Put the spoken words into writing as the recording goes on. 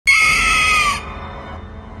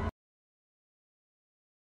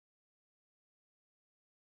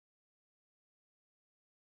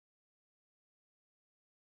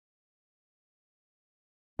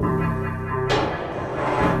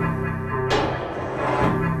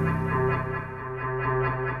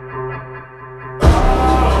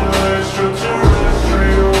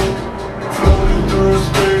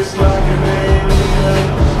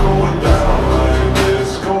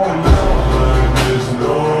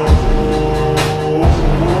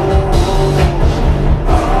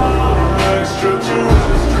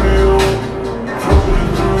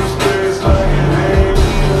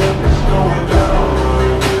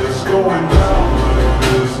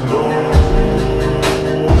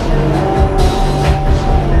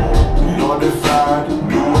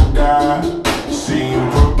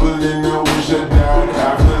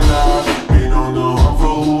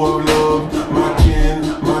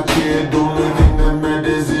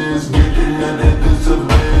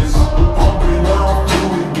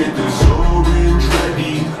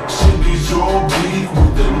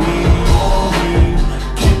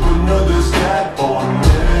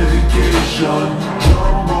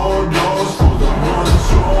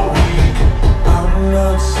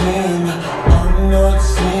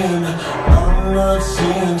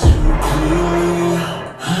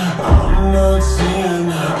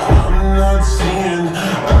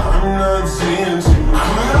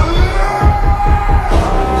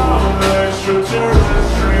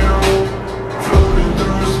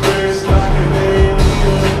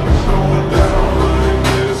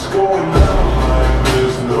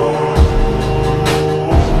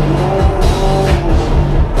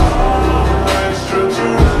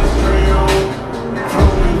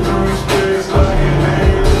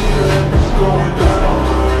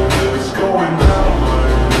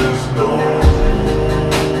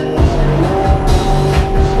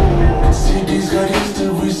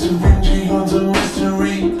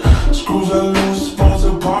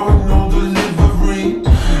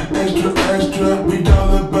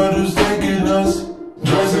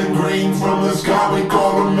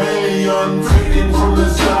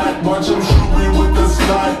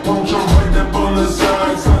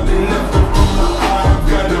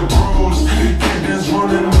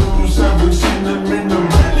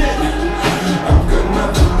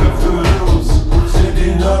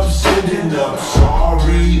ending up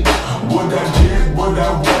sorry. What I did, what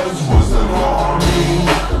I was alarming.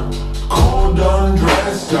 Cold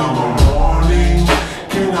undressed, I'm a warning.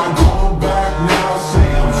 Can I go back now, say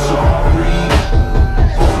I'm sorry?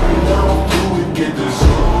 Holding on to it, get this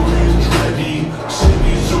orange ready.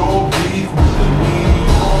 City so bleak with the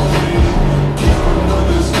neon ring. Keep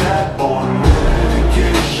another scat on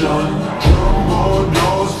medication. Jumbo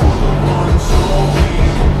dose for the one so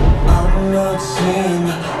weak. I'm not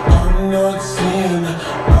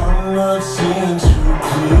seeing too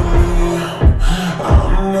clearly.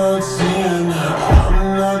 I'm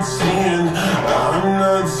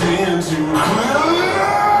not seeing too clearly.